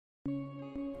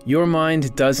Your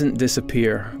mind doesn't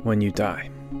disappear when you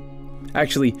die.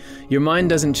 Actually, your mind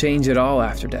doesn't change at all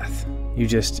after death. You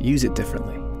just use it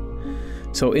differently.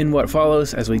 So in what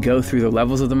follows, as we go through the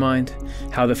levels of the mind,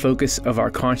 how the focus of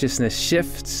our consciousness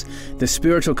shifts, the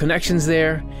spiritual connections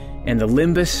there, and the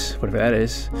limbus, whatever that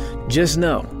is, just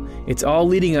know it's all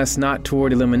leading us not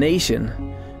toward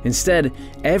elimination. Instead,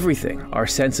 everything, our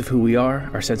sense of who we are,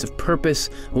 our sense of purpose,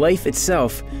 life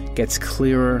itself, gets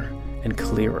clearer and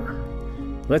clearer.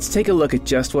 Let's take a look at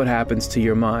just what happens to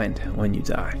your mind when you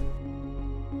die.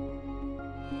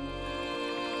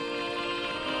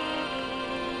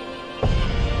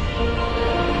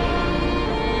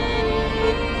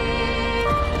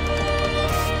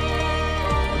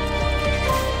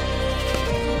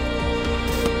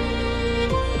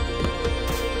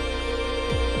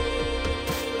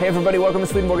 Hey everybody, welcome to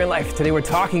Swedenborg and Life. Today we're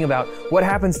talking about what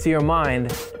happens to your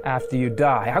mind after you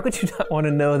die. How could you not want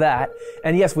to know that?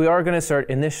 And yes, we are going to assert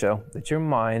in this show that your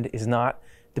mind is not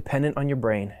dependent on your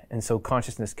brain, and so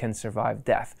consciousness can survive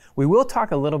death. We will talk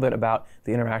a little bit about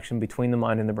the interaction between the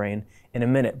mind and the brain in a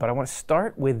minute, but I want to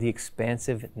start with the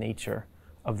expansive nature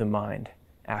of the mind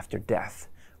after death.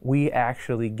 We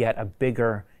actually get a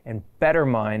bigger and better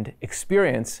mind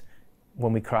experience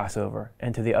when we cross over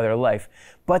into the other life.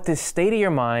 But the state of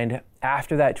your mind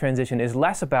after that transition is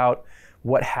less about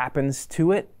what happens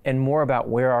to it and more about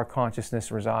where our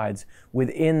consciousness resides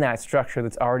within that structure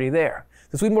that's already there.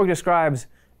 So Swedenborg describes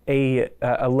a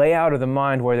layout of the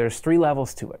mind where there's three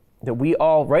levels to it, that we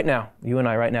all right now, you and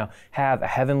I right now, have a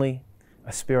heavenly,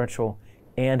 a spiritual,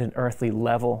 and an earthly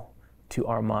level to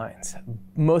our minds.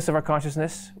 Most of our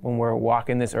consciousness when we're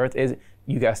walking this earth is,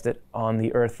 you guessed it, on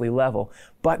the earthly level.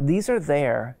 But these are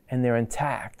there and they're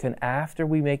intact. And after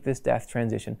we make this death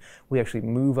transition, we actually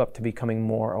move up to becoming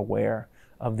more aware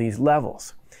of these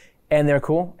levels. And they're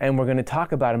cool, and we're going to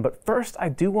talk about them. But first, I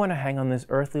do want to hang on this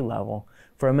earthly level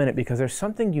for a minute because there's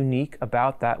something unique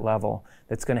about that level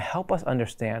that's going to help us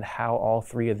understand how all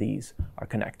three of these are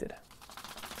connected.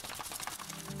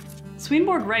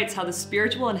 Swedenborg writes how the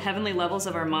spiritual and heavenly levels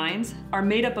of our minds are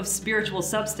made up of spiritual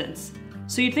substance.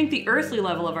 So you'd think the earthly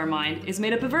level of our mind is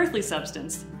made up of earthly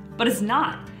substance, but it's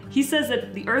not. He says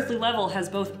that the earthly level has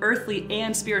both earthly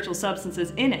and spiritual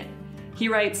substances in it. He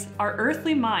writes, our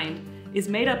earthly mind is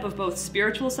made up of both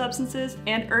spiritual substances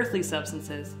and earthly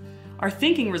substances. Our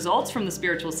thinking results from the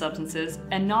spiritual substances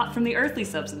and not from the earthly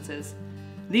substances.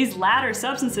 These latter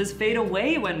substances fade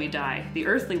away when we die, the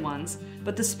earthly ones,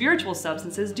 but the spiritual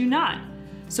substances do not.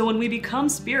 So when we become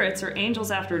spirits or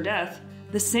angels after death,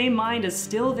 the same mind is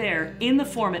still there in the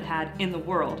form it had in the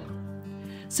world.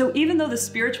 So even though the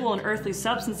spiritual and earthly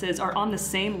substances are on the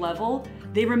same level,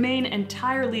 they remain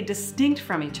entirely distinct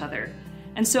from each other.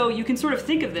 And so you can sort of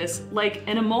think of this like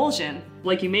an emulsion,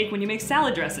 like you make when you make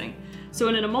salad dressing. So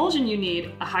in an emulsion you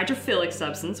need a hydrophilic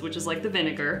substance, which is like the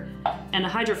vinegar, and a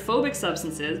hydrophobic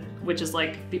substance, which is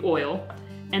like the oil,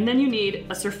 and then you need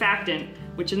a surfactant,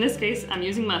 which in this case I'm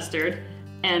using mustard,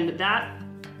 and that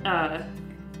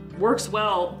works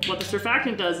well. What the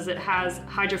surfactant does is it has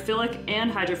hydrophilic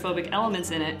and hydrophobic elements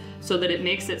in it so that it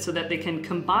makes it so that they can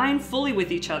combine fully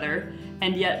with each other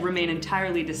and yet remain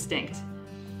entirely distinct.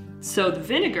 So the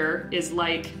vinegar is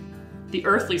like the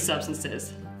earthly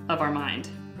substances of our mind.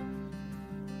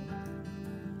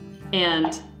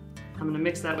 And I'm going to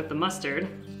mix that with the mustard.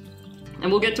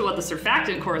 And we'll get to what the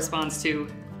surfactant corresponds to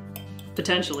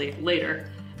potentially later.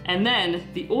 And then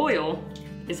the oil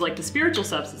is like the spiritual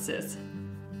substances.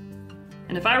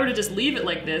 And if I were to just leave it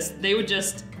like this, they would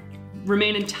just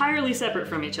remain entirely separate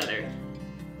from each other.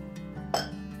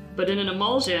 But in an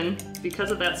emulsion,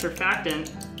 because of that surfactant,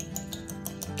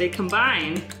 they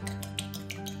combine.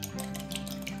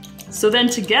 So then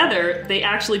together, they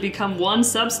actually become one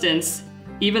substance,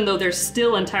 even though they're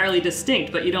still entirely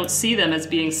distinct, but you don't see them as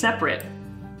being separate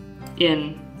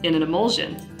in an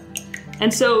emulsion.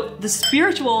 And so the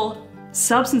spiritual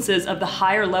substances of the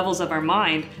higher levels of our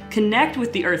mind connect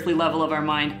with the earthly level of our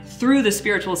mind through the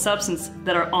spiritual substance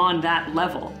that are on that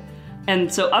level.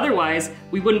 And so otherwise,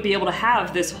 we wouldn't be able to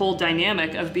have this whole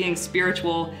dynamic of being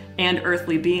spiritual and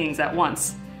earthly beings at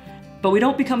once. But we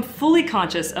don't become fully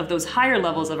conscious of those higher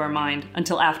levels of our mind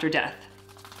until after death.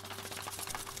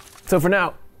 So for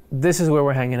now, this is where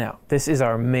we're hanging out. This is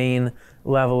our main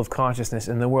level of consciousness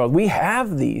in the world. We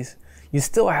have these. You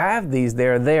still have these,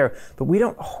 they're there, but we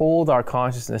don't hold our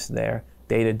consciousness there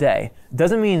day to day.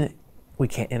 Doesn't mean we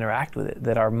can't interact with it,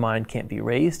 that our mind can't be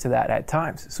raised to that at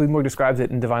times. Swedenborg describes it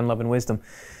in Divine Love and Wisdom.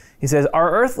 He says, our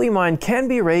earthly mind can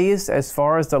be raised as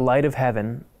far as the light of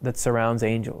heaven that surrounds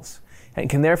angels, and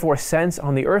can therefore sense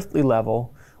on the earthly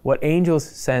level what angels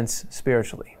sense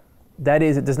spiritually. That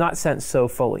is, it does not sense so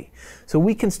fully. So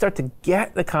we can start to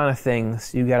get the kind of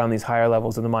things you get on these higher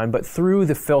levels of the mind, but through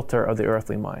the filter of the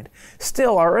earthly mind.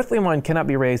 Still, our earthly mind cannot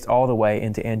be raised all the way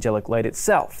into angelic light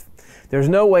itself. There's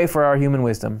no way for our human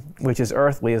wisdom, which is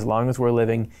earthly as long as we're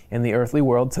living in the earthly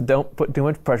world, so don't put too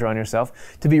much pressure on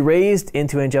yourself, to be raised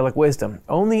into angelic wisdom,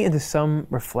 only into some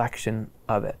reflection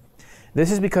of it.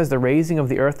 This is because the raising of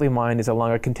the earthly mind is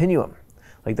along a continuum,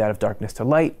 like that of darkness to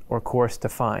light or coarse to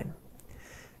fine.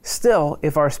 Still,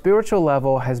 if our spiritual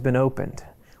level has been opened,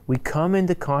 we come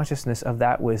into consciousness of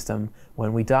that wisdom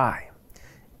when we die.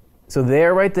 So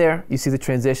right there, you see the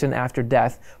transition after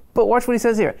death. But watch what he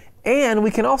says here. And we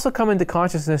can also come into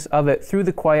consciousness of it through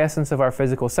the quiescence of our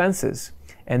physical senses,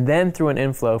 and then through an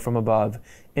inflow from above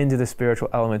into the spiritual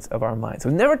elements of our mind. So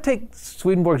never take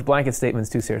Swedenborg's blanket statements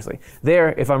too seriously.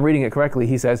 There, if I'm reading it correctly,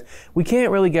 he says, we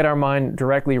can't really get our mind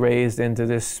directly raised into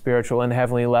this spiritual and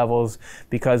heavenly levels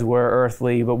because we're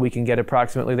earthly, but we can get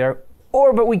approximately there.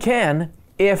 But we can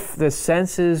if the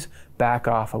senses back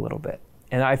off a little bit.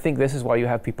 And I think this is why you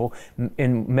have people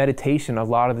in meditation a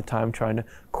lot of the time trying to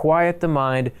quiet the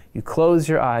mind. You close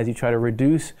your eyes, you try to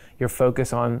reduce your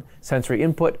focus on sensory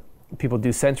input. People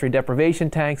do sensory deprivation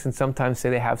tanks and sometimes say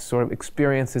they have sort of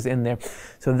experiences in there.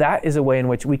 So that is a way in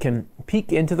which we can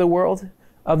peek into the world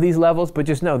of these levels, but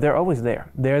just know they're always there.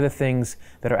 They're the things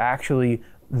that are actually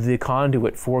the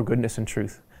conduit for goodness and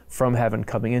truth from heaven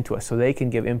coming into us. So they can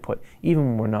give input even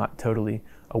when we're not totally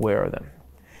aware of them.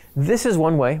 This is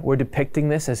one way we're depicting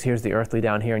this as here's the earthly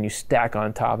down here and you stack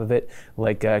on top of it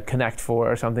like Connect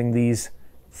 4 or something, these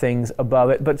things above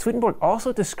it. But Swedenborg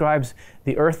also describes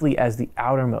the earthly as the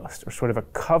outermost, or sort of a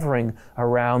covering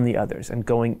around the others, and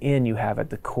going in you have at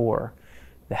the core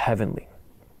the heavenly.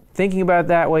 Thinking about it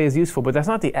that way is useful, but that's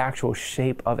not the actual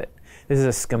shape of it. This is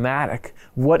a schematic.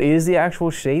 What is the actual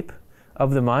shape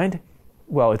of the mind?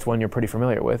 Well, it's one you're pretty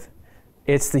familiar with.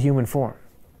 It's the human form.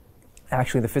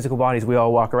 Actually, the physical bodies we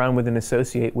all walk around with and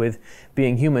associate with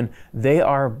being human, they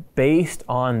are based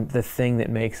on the thing that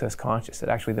makes us conscious, that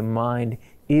actually the mind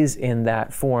is in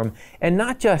that form. And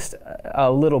not just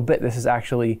a little bit, this is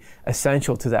actually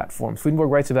essential to that form. Swedenborg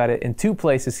writes about it in two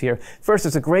places here. First,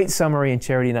 there's a great summary in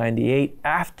Charity 98.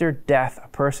 After death, a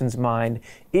person's mind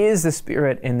is the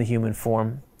spirit in the human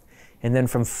form. And then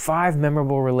from 5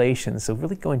 memorable relations, so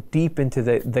really going deep into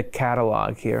the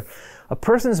catalog here, a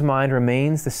person's mind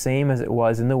remains the same as it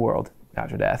was in the world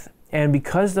after death. And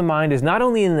because the mind is not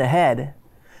only in the head,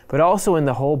 but also in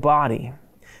the whole body,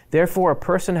 therefore a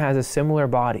person has a similar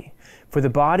body. For the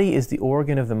body is the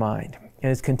organ of the mind,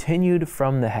 and is continued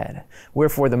from the head.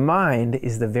 Wherefore the mind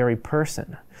is the very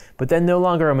person, but then no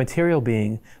longer a material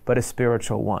being, but a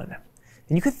spiritual one.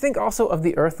 And you could think also of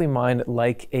the earthly mind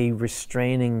like a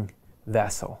restraining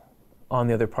vessel on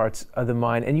the other parts of the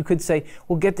mind. And you could say,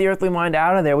 well, get the earthly mind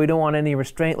out of there. We don't want any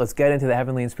restraint. Let's get into the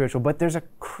heavenly and spiritual. But there's a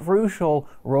crucial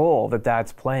role that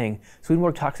that's playing.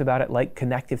 Swedenborg talks about it like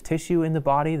connective tissue in the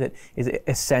body that is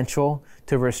essential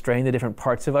to restrain the different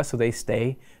parts of us so they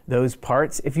stay those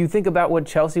parts. If you think about what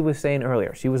Chelsea was saying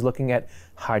earlier, she was looking at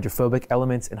hydrophobic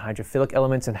elements and hydrophilic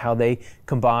elements and how they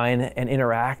combine and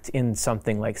interact in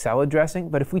something like salad dressing.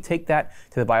 But if we take that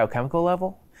to the biochemical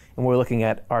level, and we're looking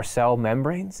at our cell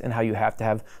membranes and how you have to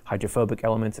have hydrophobic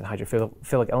elements and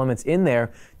hydrophilic elements in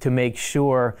there to make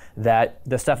sure that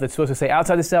the stuff that's supposed to stay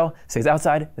outside the cell stays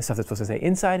outside, the stuff that's supposed to stay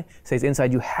inside stays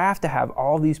inside. You have to have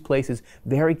all these places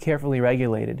very carefully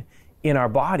regulated in our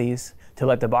bodies to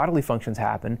let the bodily functions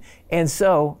happen. And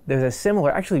so there's a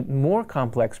similar, actually more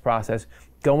complex process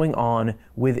going on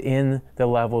within the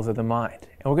levels of the mind.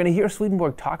 And we're going to hear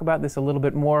Swedenborg talk about this a little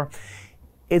bit more.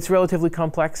 It's relatively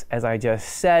complex, as I just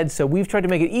said, so we've tried to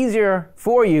make it easier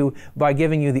for you by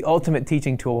giving you the ultimate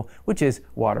teaching tool, which is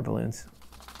water balloons.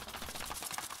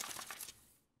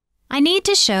 I need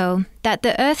to show that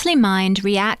the earthly mind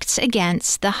reacts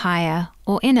against the higher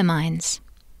or inner minds.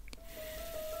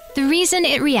 The reason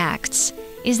it reacts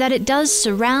is that it does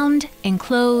surround,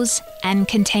 enclose, and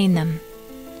contain them.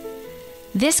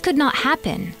 This could not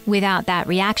happen without that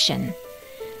reaction,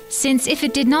 since if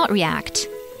it did not react,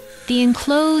 the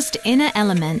enclosed inner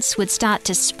elements would start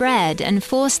to spread and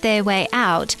force their way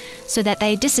out so that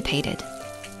they dissipated.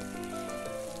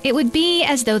 It would be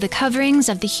as though the coverings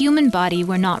of the human body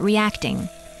were not reacting,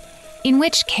 in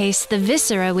which case the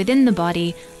viscera within the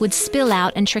body would spill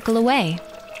out and trickle away.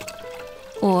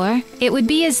 Or it would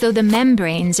be as though the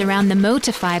membranes around the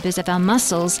motor fibers of our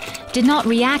muscles did not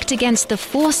react against the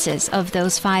forces of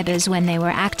those fibers when they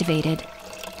were activated.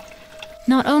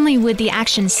 Not only would the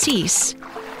action cease,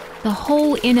 the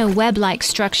whole inner web-like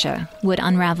structure would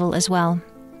unravel as well.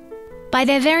 By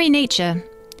their very nature,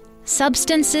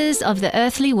 substances of the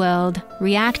earthly world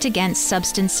react against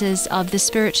substances of the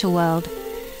spiritual world,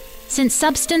 since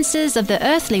substances of the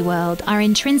earthly world are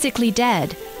intrinsically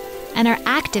dead and are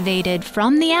activated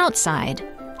from the outside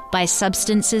by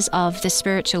substances of the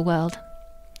spiritual world.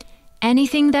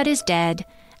 Anything that is dead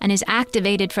and is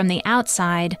activated from the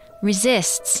outside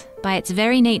resists by its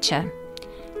very nature,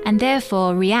 and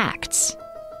therefore reacts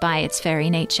by its very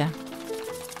nature.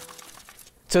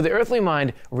 So the earthly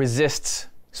mind resists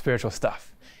spiritual stuff.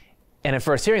 And at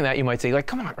first hearing that, you might say, like,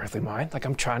 come on, earthly mind. Like,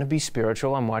 I'm trying to be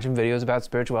spiritual. I'm watching videos about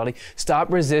spirituality.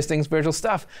 Stop resisting spiritual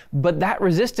stuff. But that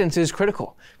resistance is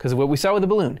critical. Because what we saw with the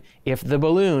balloon, if the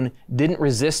balloon didn't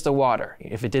resist the water,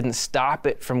 if it didn't stop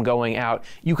it from going out,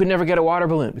 you could never get a water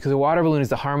balloon. Because a water balloon is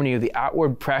the harmony of the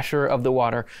outward pressure of the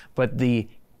water, but the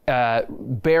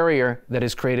barrier that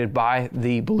is created by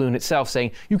the balloon itself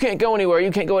saying, you can't go anywhere,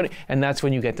 you can't go anywhere. And that's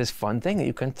when you get this fun thing that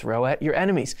you can throw at your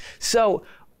enemies. So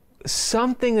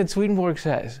something that Swedenborg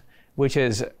says, which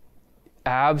is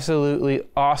absolutely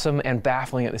awesome and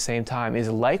baffling at the same time, is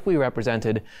like we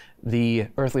represented the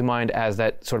earthly mind as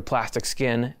that sort of plastic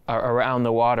skin around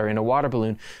the water in a water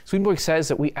balloon. Swedenborg says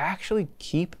that we actually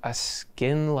keep a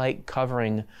skin-like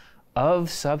covering of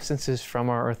substances from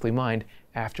our earthly mind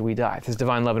after we die. This is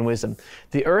divine love and wisdom.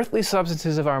 The earthly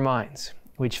substances of our minds,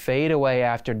 which fade away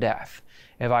after death,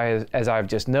 as I've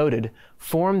just noted,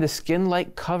 form the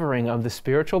skin-like covering of the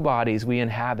spiritual bodies we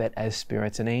inhabit as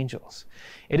spirits and angels.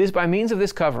 It is by means of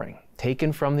this covering,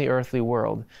 taken from the earthly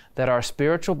world, that our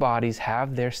spiritual bodies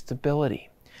have their stability,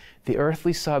 the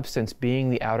earthly substance being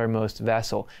the outermost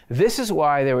vessel. This is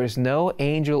why there is no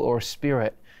angel or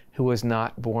spirit who was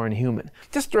not born human.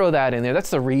 Just throw that in there. That's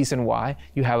the reason why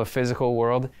you have a physical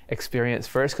world experience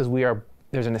first, because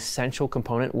there's an essential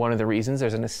component, one of the reasons,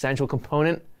 there's an essential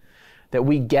component that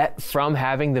we get from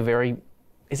having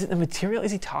is it the material?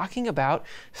 Is he talking about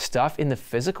stuff in the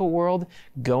physical world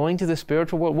going to the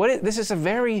spiritual world? This is a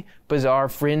very bizarre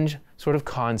fringe sort of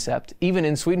concept, even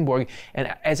in Swedenborg,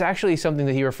 and it's actually something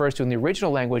that he refers to in the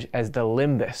original language as the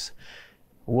limbus.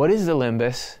 What is the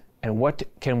limbus, and what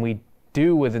can we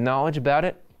do with the knowledge about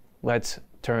it? Let's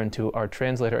turn to our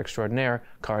translator extraordinaire,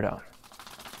 Cardon.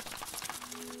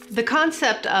 The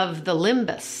concept of the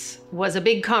limbus was a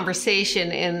big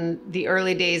conversation in the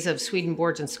early days of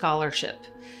Swedenborgian scholarship.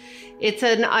 It's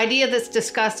an idea that's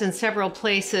discussed in several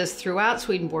places throughout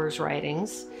Swedenborg's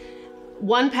writings.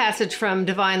 One passage from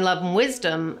Divine Love and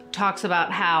Wisdom talks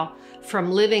about how,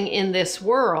 from living in this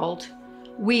world,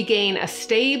 we gain a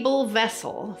stable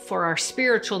vessel for our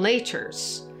spiritual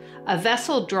natures, a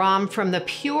vessel drawn from the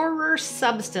purer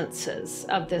substances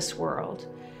of this world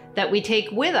that we take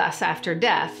with us after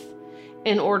death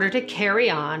in order to carry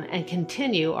on and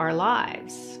continue our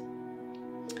lives.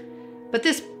 But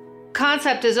this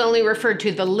concept is only referred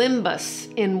to the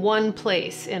limbus in one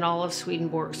place in all of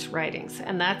Swedenborg's writings,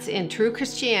 and that's in True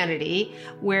Christianity,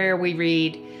 where we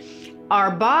read,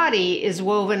 "Our body is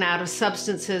woven out of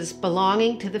substances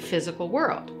belonging to the physical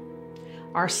world.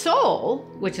 Our soul,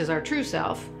 which is our true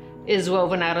self, is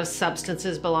woven out of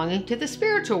substances belonging to the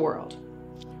spiritual world.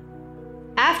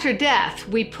 After death,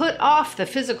 we put off the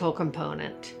physical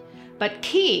component, but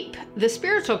keep the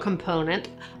spiritual component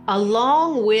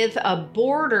along with a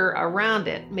border around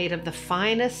it made of the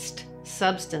finest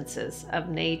substances of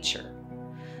nature."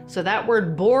 So that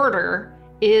word border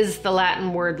is the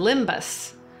Latin word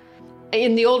limbus.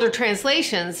 In the older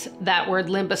translations, that word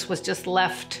limbus was just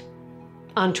left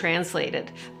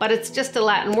untranslated, but it's just a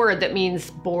Latin word that means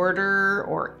border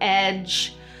or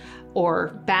edge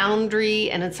or boundary,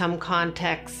 and in some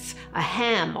contexts, a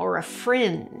hem or a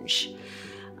fringe.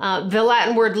 The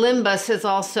Latin word limbus is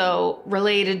also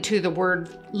related to the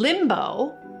word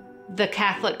limbo, the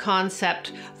Catholic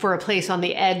concept for a place on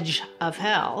the edge of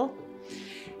hell.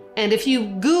 And if you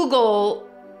Google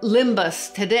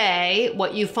limbus today,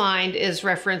 what you find is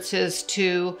references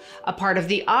to a part of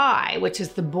the eye, which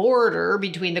is the border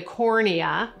between the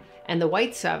cornea and the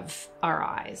whites of our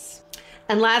eyes.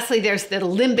 And lastly, there's the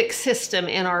limbic system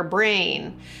in our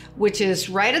brain, which is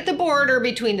right at the border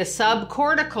between the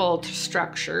subcortical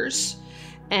structures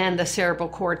and the cerebral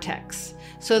cortex.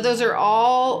 So those are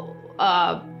all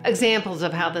examples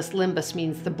of how this limbus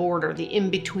means the border, the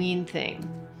in-between thing.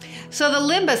 So the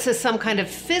limbus is some kind of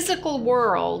physical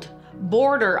world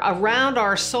border around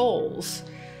our souls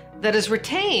that is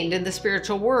retained in the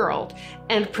spiritual world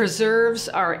and preserves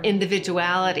our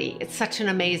individuality. It's such an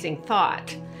amazing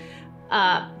thought.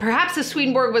 Perhaps if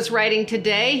Swedenborg was writing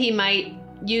today, he might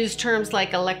use terms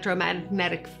like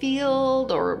electromagnetic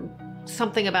field or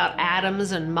something about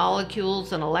atoms and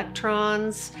molecules and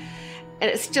electrons. And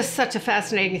it's just such a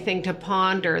fascinating thing to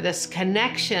ponder, this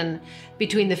connection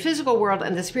between the physical world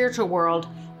and the spiritual world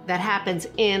that happens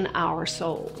in our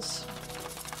souls.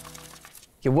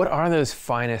 Yeah, what are those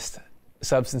finest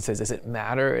substances? Is it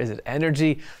matter? Is it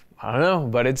energy? I don't know,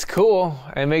 but it's cool.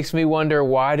 It makes me wonder,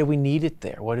 why do we need it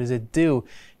there? What does it do?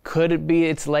 Could it be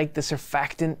it's like the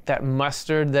surfactant, that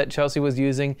mustard that Chelsea was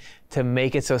using to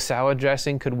make it so salad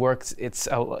dressing could work? It's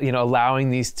allowing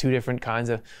these two different kinds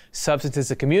of substances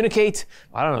to communicate.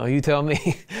 I don't know, you tell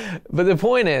me. But the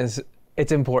point is,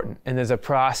 it's important, and there's a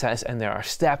process, and there are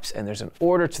steps, and there's an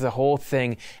order to the whole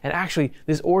thing. And actually,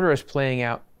 this order is playing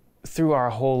out through our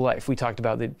whole life. We talked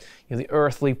about the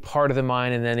earthly part of the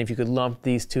mind, and then if you could lump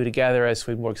these two together, as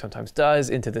Swedenborg sometimes does,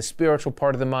 into the spiritual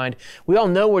part of the mind. We all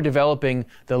know we're developing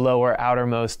the lower,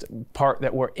 outermost part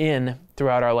that we're in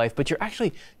throughout our life, but you're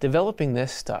actually developing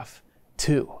this stuff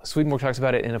too. Swedenborg talks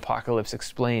about it in Apocalypse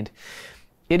Explained.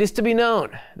 It is to be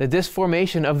known that this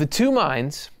formation of the two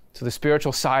minds, so the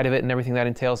spiritual side of it and everything that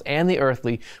entails, and the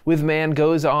earthly, with man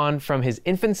goes on from his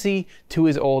infancy to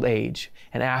his old age,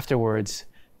 and afterwards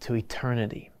to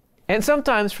eternity. And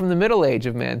sometimes from the middle age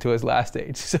of man to his last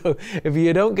age. So if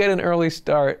you don't get an early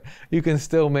start, you can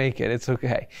still make it. It's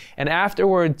okay. And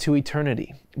afterward to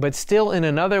eternity, but still in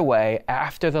another way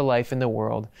after the life in the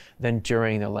world than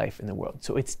during the life in the world.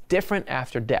 So it's different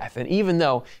after death. And even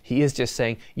though he is just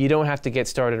saying you don't have to get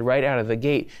started right out of the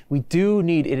gate,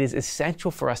 it is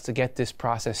essential for us to get this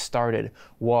process started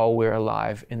while we're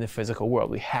alive in the physical world.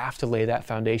 We have to lay that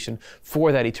foundation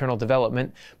for that eternal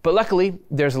development. But luckily,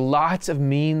 there's lots of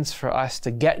means for us to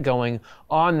get going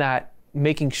on that,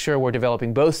 making sure we're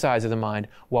developing both sides of the mind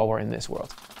while we're in this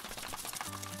world.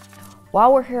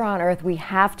 While we're here on earth, we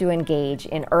have to engage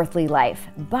in earthly life,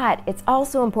 but it's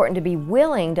also important to be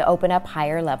willing to open up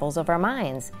higher levels of our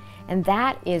minds. And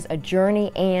that is a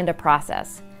journey and a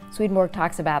process. Swedenborg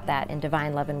talks about that in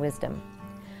Divine Love and Wisdom.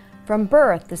 From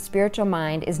birth, the spiritual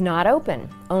mind is not open,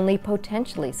 only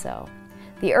potentially so.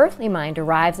 The earthly mind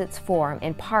derives its form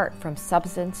in part from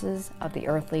substances of the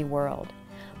earthly world,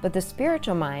 but the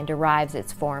spiritual mind derives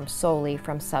its form solely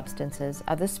from substances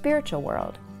of the spiritual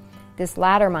world. This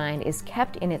latter mind is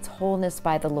kept in its wholeness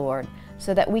by the Lord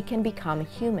so that we can become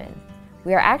human.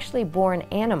 We are actually born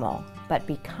animal, but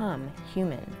become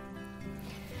human.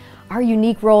 Our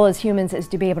unique role as humans is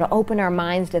to be able to open our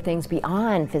minds to things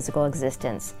beyond physical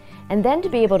existence, and then to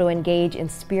be able to engage in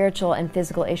spiritual and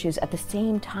physical issues at the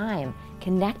same time,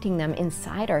 connecting them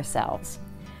inside ourselves.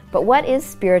 But what is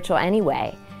spiritual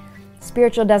anyway?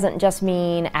 Spiritual doesn't just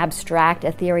mean abstract,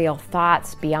 ethereal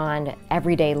thoughts beyond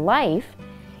everyday life.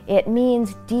 It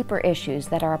means deeper issues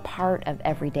that are a part of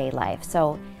everyday life.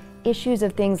 So issues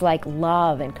of things like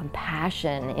love and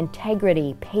compassion,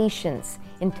 integrity, patience,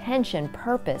 intention,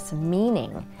 purpose,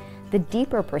 meaning, the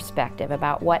deeper perspective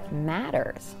about what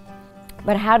matters.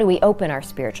 But how do we open our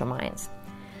spiritual minds?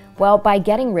 Well, by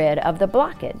getting rid of the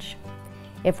blockage.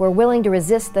 If we're willing to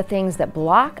resist the things that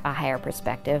block a higher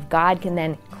perspective, God can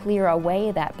then clear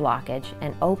away that blockage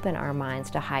and open our minds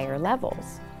to higher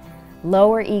levels.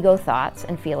 Lower ego thoughts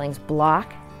and feelings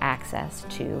block access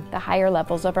to the higher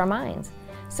levels of our minds.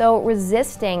 So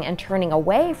resisting and turning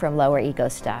away from lower ego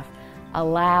stuff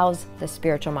allows the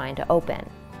spiritual mind to open.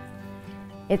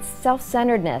 It's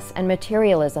self-centeredness and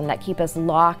materialism that keep us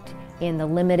locked in the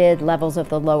limited levels of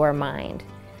the lower mind.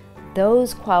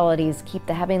 Those qualities keep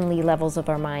the heavenly levels of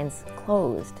our minds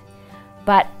closed.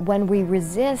 But when we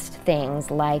resist things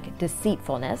like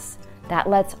deceitfulness, that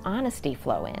lets honesty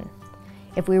flow in.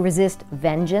 If we resist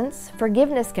vengeance,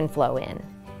 forgiveness can flow in.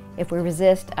 If we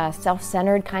resist a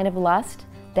self-centered kind of lust,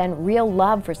 then real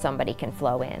love for somebody can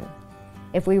flow in.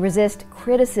 If we resist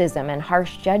criticism and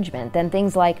harsh judgment, then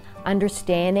things like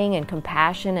understanding and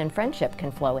compassion and friendship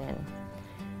can flow in.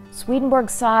 Swedenborg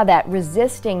saw that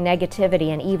resisting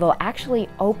negativity and evil actually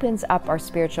opens up our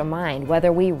spiritual mind,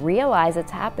 whether we realize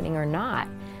it's happening or not.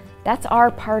 That's our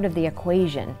part of the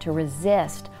equation, to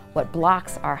resist what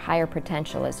blocks our higher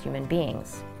potential as human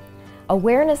beings.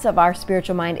 Awareness of our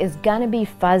spiritual mind is going to be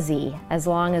fuzzy as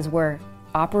long as we're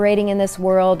operating in this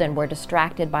world and we're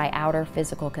distracted by outer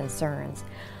physical concerns.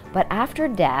 But after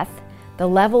death, the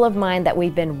level of mind that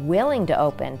we've been willing to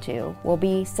open to will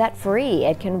be set free.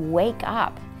 It can wake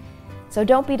up. So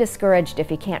don't be discouraged if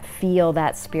you can't feel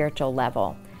that spiritual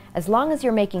level. As long as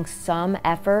you're making some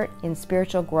effort in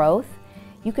spiritual growth,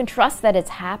 you can trust that it's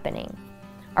happening.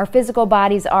 Our physical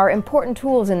bodies are important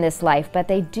tools in this life, but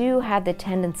they do have the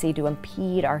tendency to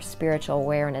impede our spiritual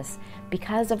awareness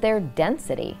because of their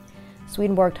density.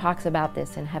 Swedenborg talks about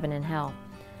this in Heaven and Hell.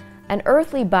 An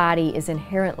earthly body is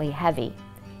inherently heavy.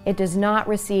 It does not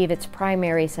receive its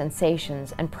primary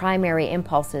sensations and primary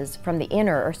impulses from the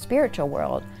inner or spiritual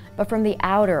world, but from the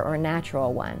outer or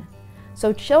natural one.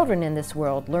 So children in this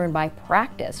world learn by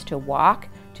practice to walk,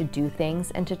 to do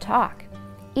things, and to talk.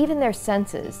 Even their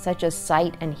senses, such as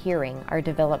sight and hearing, are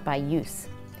developed by use.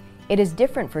 It is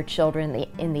different for children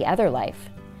in the other life.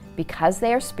 Because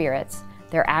they are spirits,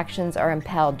 their actions are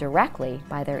impelled directly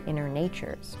by their inner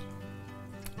natures.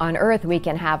 On earth, we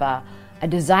can have a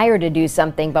desire to do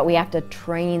something, but we have to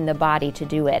train the body to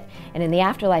do it. And in the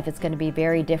afterlife, it's going to be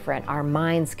very different. Our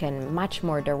minds can much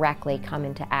more directly come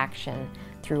into action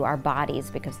through our bodies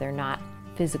because they're not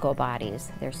physical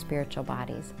bodies, they're spiritual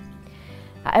bodies.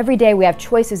 Every day we have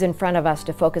choices in front of us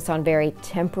to focus on very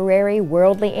temporary,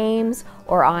 worldly aims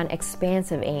or on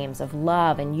expansive aims of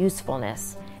love and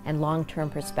usefulness and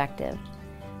long-term perspective.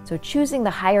 So choosing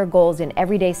the higher goals in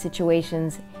everyday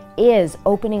situations is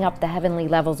opening up the heavenly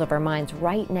levels of our minds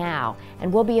right now,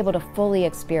 and we'll be able to fully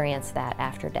experience that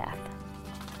after death.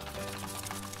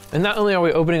 And not only are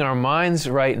we opening our minds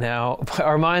right now, but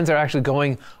our minds are actually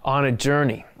going on a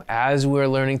journey. As we're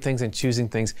learning things and choosing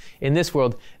things in this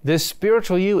world, this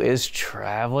spiritual you is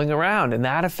traveling around, and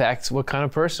that affects what kind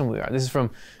of person we are. This is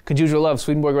from Conjugal Love.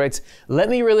 Swedenborg writes, "Let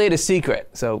me relate a secret."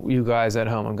 So you guys at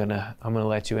home, I'm gonna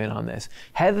let you in on this.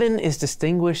 Heaven is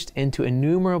distinguished into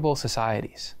innumerable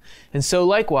societies, and so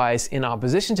likewise, in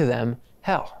opposition to them,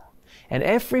 hell. And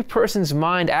every person's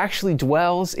mind actually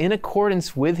dwells in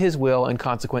accordance with his will and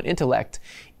consequent intellect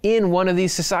in one of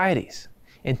these societies,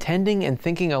 intending and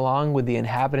thinking along with the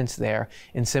inhabitants there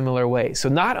in similar ways. So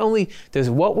not only does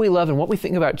what we love and what we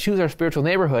think about choose our spiritual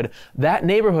neighborhood, that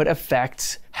neighborhood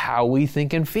affects how we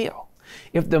think and feel.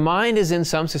 If the mind is in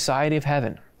some society of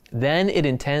heaven, then it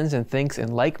intends and thinks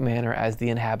in like manner as the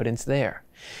inhabitants there.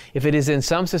 If it is in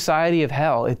some society of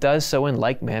hell, it does so in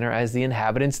like manner as the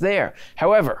inhabitants there.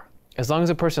 However, as long as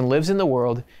a person lives in the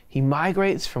world, he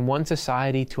migrates from one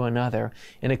society to another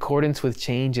in accordance with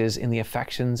changes in the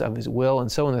affections of his will and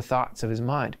so in the thoughts of his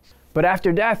mind. But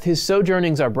after death, his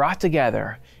sojournings are brought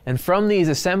together, and from these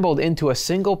assembled into a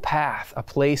single path, a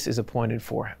place is appointed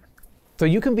for him. So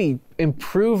you can be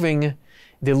improving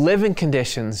the living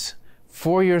conditions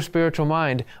for your spiritual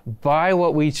mind by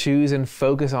what we choose and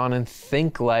focus on and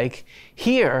think like.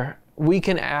 Here, we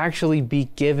can actually be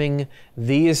giving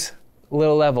these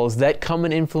little levels that come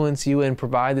and influence you and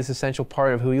provide this essential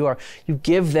part of who you are. You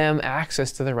give them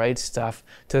access to the right stuff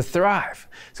to thrive.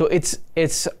 So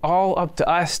it's all up to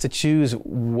us to choose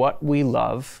what we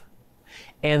love.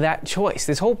 And that choice,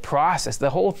 this whole process,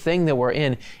 the whole thing that we're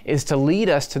in is to lead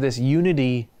us to this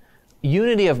unity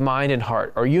of mind and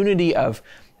heart, or unity of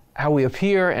how we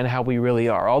appear and how we really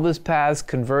are. All those paths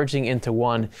converging into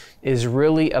one is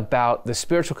really about the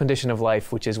spiritual condition of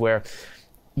life, which is where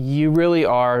you really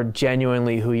are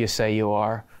genuinely who you say you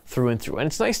are through and through. And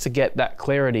it's nice to get that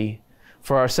clarity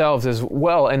for ourselves as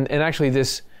well. And actually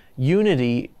this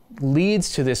unity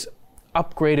leads to this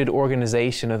upgraded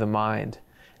organization of the mind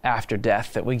after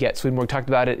death that we get. Swedenborg talked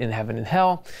about it in Heaven and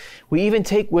Hell. We even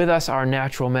take with us our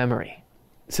natural memory,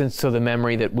 the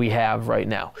memory that we have right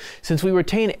now. Since we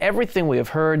retain everything we have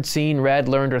heard, seen, read,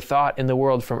 learned, or thought in the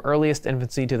world from earliest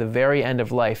infancy to the very end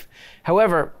of life.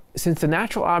 However, since the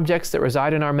natural objects that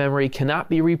reside in our memory cannot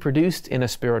be reproduced in a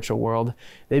spiritual world,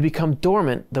 they become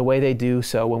dormant the way they do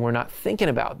so when we're not thinking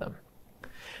about them.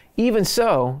 Even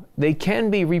so, they can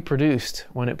be reproduced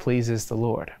when it pleases the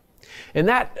Lord. And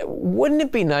that, wouldn't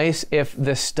it be nice if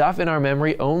the stuff in our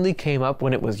memory only came up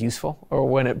when it was useful or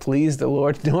when it pleased the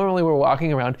Lord? Normally we're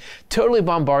walking around totally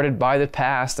bombarded by the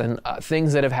past, and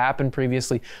things that have happened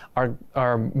previously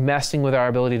are messing with our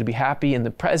ability to be happy in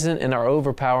the present and are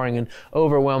overpowering and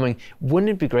overwhelming. Wouldn't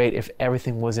it be great if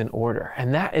everything was in order?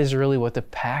 And that is really what the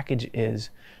package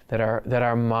is that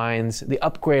our minds, the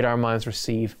upgrade our minds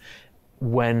receive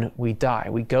when we die.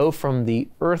 We go from the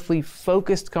earthly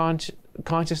focused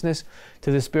consciousness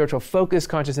to the spiritual focused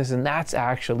consciousness, and that's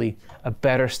actually a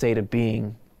better state of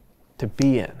being to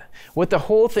be in. What the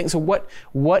whole thing, so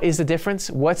what is the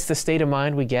difference? What's the state of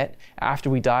mind we get after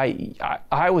we die?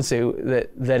 I would say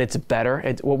that it's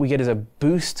better. What we get is a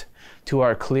boost to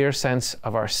our clear sense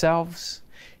of ourselves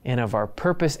and of our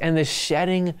purpose, and the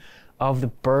shedding of the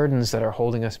burdens that are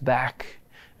holding us back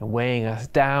and weighing us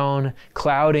down,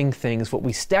 clouding things. What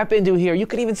we step into here, you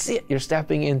can even see it. You're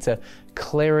stepping into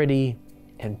clarity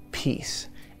and peace.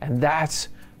 And that's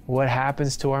what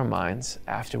happens to our minds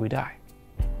after we die.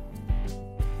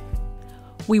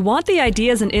 We want the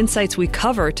ideas and insights we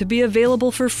cover to be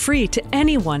available for free to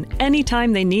anyone,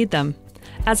 anytime they need them.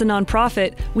 As a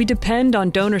nonprofit, we depend on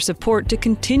donor support to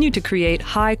continue to create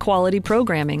high-quality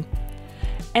programming.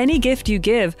 any gift you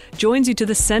give joins you to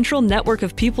the central network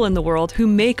of people in the world who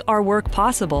make our work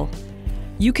possible.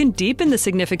 You can deepen the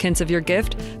significance of your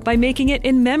gift by making it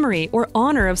in memory or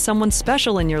honor of someone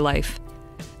special in your life.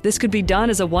 This could be done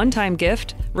as a one-time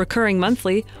gift, recurring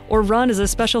monthly, or run as a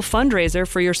special fundraiser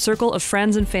for your circle of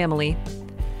friends and family.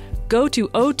 Go to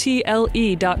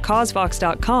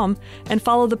otle.causevox.com and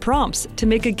follow the prompts to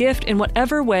make a gift in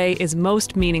whatever way is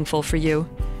most meaningful for you.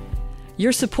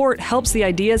 Your support helps the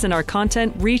ideas in our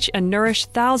content reach and nourish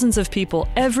thousands of people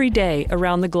every day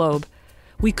around the globe.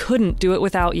 We couldn't do it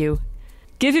without you.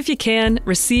 Give if you can,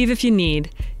 receive if you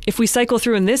need. If we cycle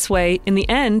through in this way, in the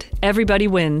end, everybody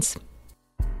wins.